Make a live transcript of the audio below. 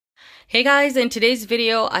Hey guys, in today's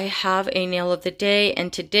video, I have a nail of the day,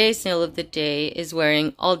 and today's nail of the day is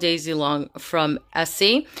wearing All Daisy Long from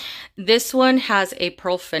Essie. This one has a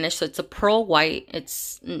pearl finish, so it's a pearl white.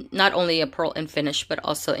 It's not only a pearl in finish, but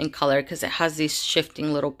also in color because it has these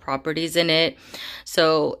shifting little properties in it.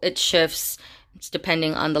 So it shifts. It's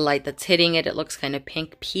depending on the light that's hitting it. It looks kind of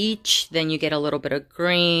pink peach. Then you get a little bit of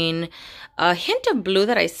green. A hint of blue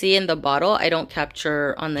that I see in the bottle, I don't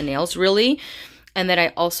capture on the nails really. And then I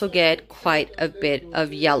also get quite a bit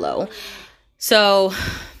of yellow. So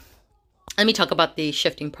let me talk about the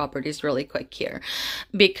shifting properties really quick here.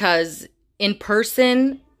 Because in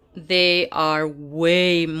person, they are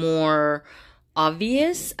way more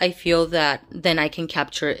obvious, I feel, that than I can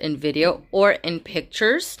capture it in video or in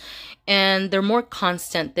pictures. And they're more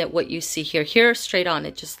constant than what you see here. Here, straight on,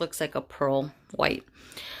 it just looks like a pearl white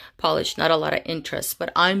polish. Not a lot of interest,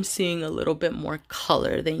 but I'm seeing a little bit more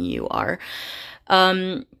color than you are.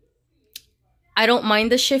 I don't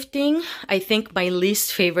mind the shifting. I think my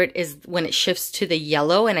least favorite is when it shifts to the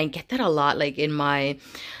yellow, and I get that a lot, like in my,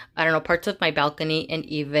 I don't know, parts of my balcony and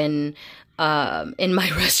even in my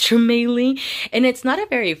restroom mainly. And it's not a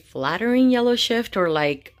very flattering yellow shift or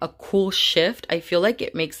like a cool shift. I feel like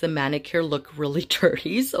it makes the manicure look really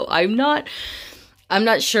dirty. So I'm not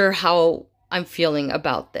sure how I'm feeling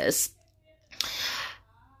about this.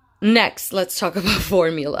 Next, let's talk about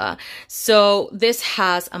formula. So this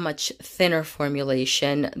has a much thinner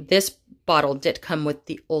formulation. This bottle did come with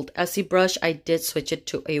the old Essie brush. I did switch it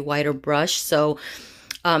to a wider brush. So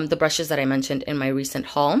the brushes that I mentioned in my recent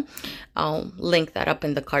haul, I'll link that up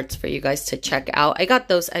in the cards for you guys to check out. I got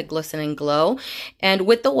those at Glisten and Glow. And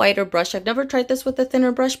with the wider brush, I've never tried this with a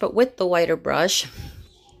thinner brush, but with the wider brush,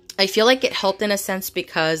 I feel like it helped in a sense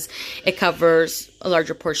because it covers a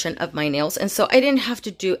larger portion of my nails. And so I didn't have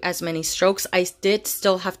to do as many strokes. I did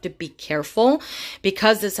still have to be careful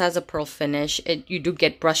because this has a pearl finish. You do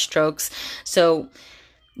get brush strokes. So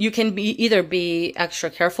you can either be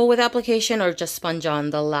extra careful with application or just sponge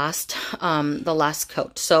on the last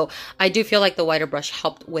coat. So I do feel like the wider brush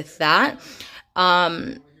helped with that.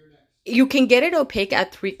 You can get it opaque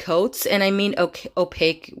at 3 coats, and I mean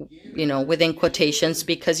opaque, you know, within quotations,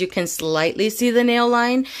 because you can slightly see the nail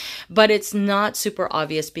line, but it's not super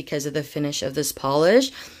obvious because of the finish of this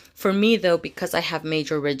polish. For me though, because I have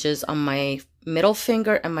major ridges on my middle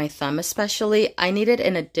finger and my thumb especially, I needed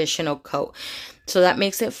an additional coat. So that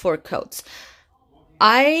makes it 4 coats.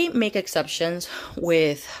 I make exceptions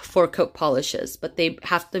with 4-coat polishes, but they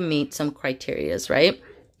have to meet some criterias, right?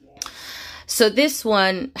 So this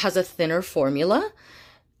one has a thinner formula.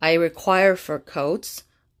 I require 4 coats.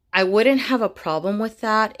 I wouldn't have a problem with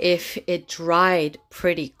that if it dried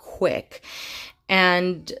pretty quick.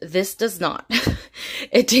 And this does not.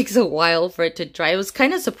 It takes a while for it to dry. It was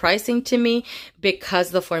kind of surprising to me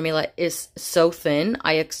because the formula is so thin.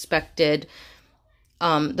 I expected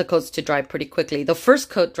the coats to dry pretty quickly. The first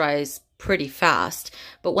coat dries pretty fast,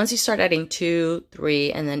 but once you start adding 2,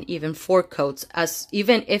 3, and then even 4 coats,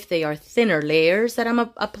 even if they are thinner layers that I'm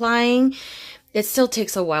applying, it still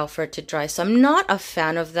takes a while for it to dry. So I'm not a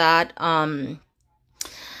fan of that. I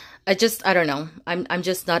don't know. I'm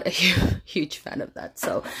just not a huge fan of that.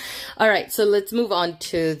 So, all right. So let's move on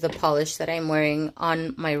to the polish that I'm wearing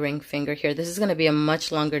on my ring finger here. This is going to be a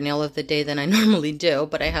much longer nail of the day than I normally do,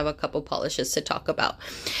 but I have a couple polishes to talk about.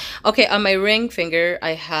 Okay. On my ring finger,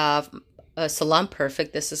 I have a Salon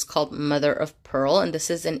Perfect. This is called Mother of Pearl, and this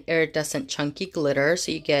is an iridescent chunky glitter. So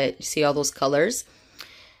you see all those colors.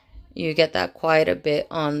 You get that quite a bit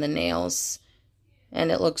on the nails.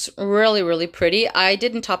 And it looks really, really pretty. I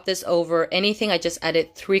didn't top this over anything. I just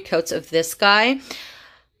added 3 coats of this guy.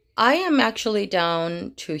 I am actually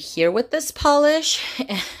down to here with this polish.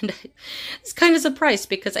 And it's kind of surprised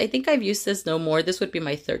because I think I've used this no more. This would be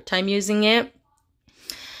my 3rd time using it.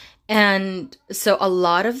 And so a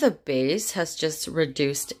lot of the base has just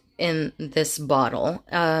reduced in this bottle.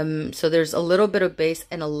 So there's a little bit of base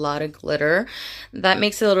and a lot of glitter. That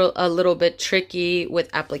makes it a little bit tricky with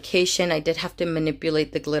application. I did have to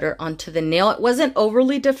manipulate the glitter onto the nail. It wasn't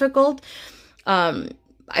overly difficult, but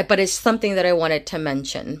it's something that I wanted to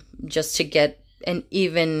mention just to get an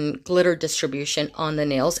even glitter distribution on the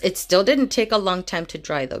nails. It still didn't take a long time to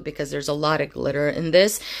dry though, because there's a lot of glitter in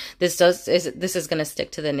this. This is going to stick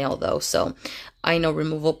to the nail though. So I know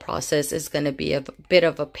removal process is going to be a bit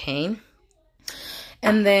of a pain.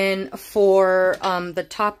 And then for the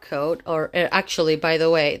top coat, or actually, by the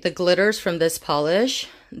way, the glitters from this polish,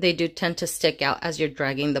 they do tend to stick out as you're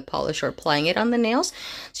dragging the polish or applying it on the nails.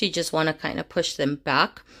 So you just want to kind of push them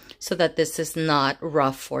back so that this is not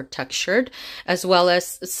rough or textured, as well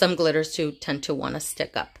as some glitters too tend to want to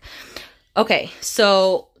stick up. Okay,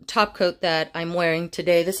 so top coat that I'm wearing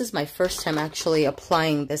today, this is my first time actually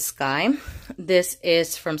applying this guy. This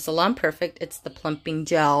is from Salon Perfect. It's the plumping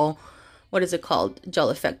gel. What is it called? Gel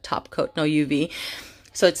effect top coat, no UV.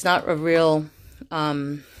 So it's not a real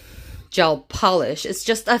gel polish. It's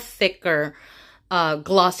just a thicker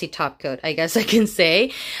glossy top coat, I guess I can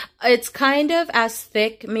say. It's kind of as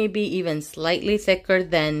thick, maybe even slightly thicker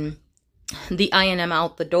than the I&M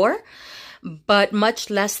Out the Door, but much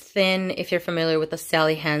less thin. If you're familiar with the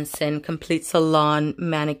Sally Hansen Complete Salon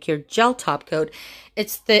Manicure Gel Top Coat,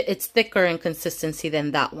 it's thicker in consistency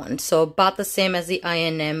than that one. So about the same as the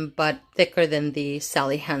I&M, but thicker than the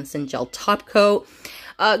Sally Hansen Gel Top Coat.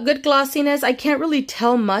 Good glossiness. I can't really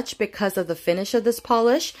tell much because of the finish of this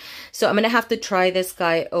polish. So I'm going to have to try this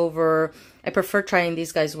guy over. I prefer trying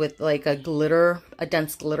these guys with like a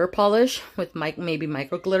dense glitter polish with maybe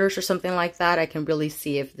micro glitters or something like that. I can really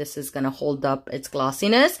see if this is going to hold up its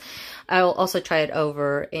glossiness. I'll also try it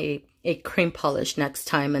over a cream polish next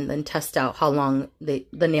time and then test out how long the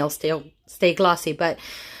nails stay glossy. But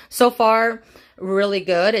so far, really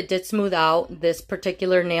good. It did smooth out this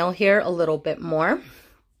particular nail here a little bit more.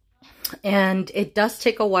 And it does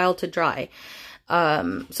take a while to dry.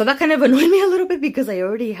 So that kind of annoyed me a little bit because I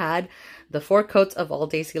already had the 4 coats of All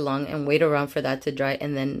Daisy Long and wait around for that to dry.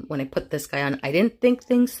 And then when I put this guy on, I didn't think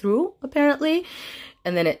things through, apparently.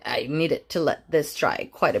 And then I needed to let this dry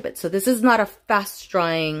quite a bit. So this is not a fast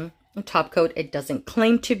drying top coat. It doesn't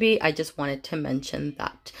claim to be. I just wanted to mention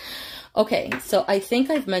that. Okay, so I think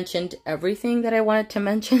I've mentioned everything that I wanted to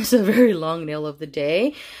mention. It's a very long nail of the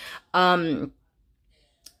day.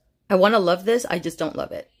 I want to love this. I just don't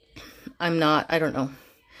love it. I don't know.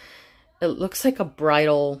 It looks like a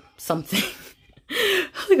bridal something.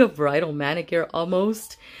 Like a bridal manicure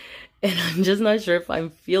almost. And I'm just not sure if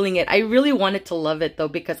I'm feeling it. I really wanted to love it though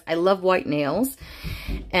because I love white nails.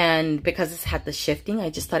 And because it's had the shifting,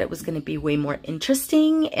 I just thought it was going to be way more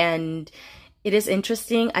interesting. And it is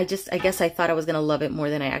interesting. I guess I thought I was going to love it more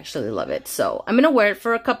than I actually love it. So I'm going to wear it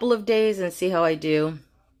for a couple of days and see how I do.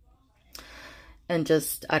 And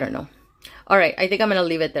just, I don't know. All right, I think I'm going to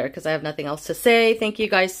leave it there because I have nothing else to say. Thank you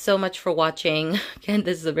guys so much for watching. Again,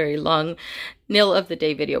 this is a very long nail of the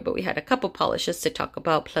day video, but we had a couple polishes to talk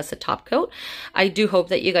about plus a top coat. I do hope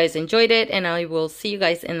that you guys enjoyed it, and I will see you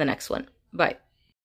guys in the next one. Bye.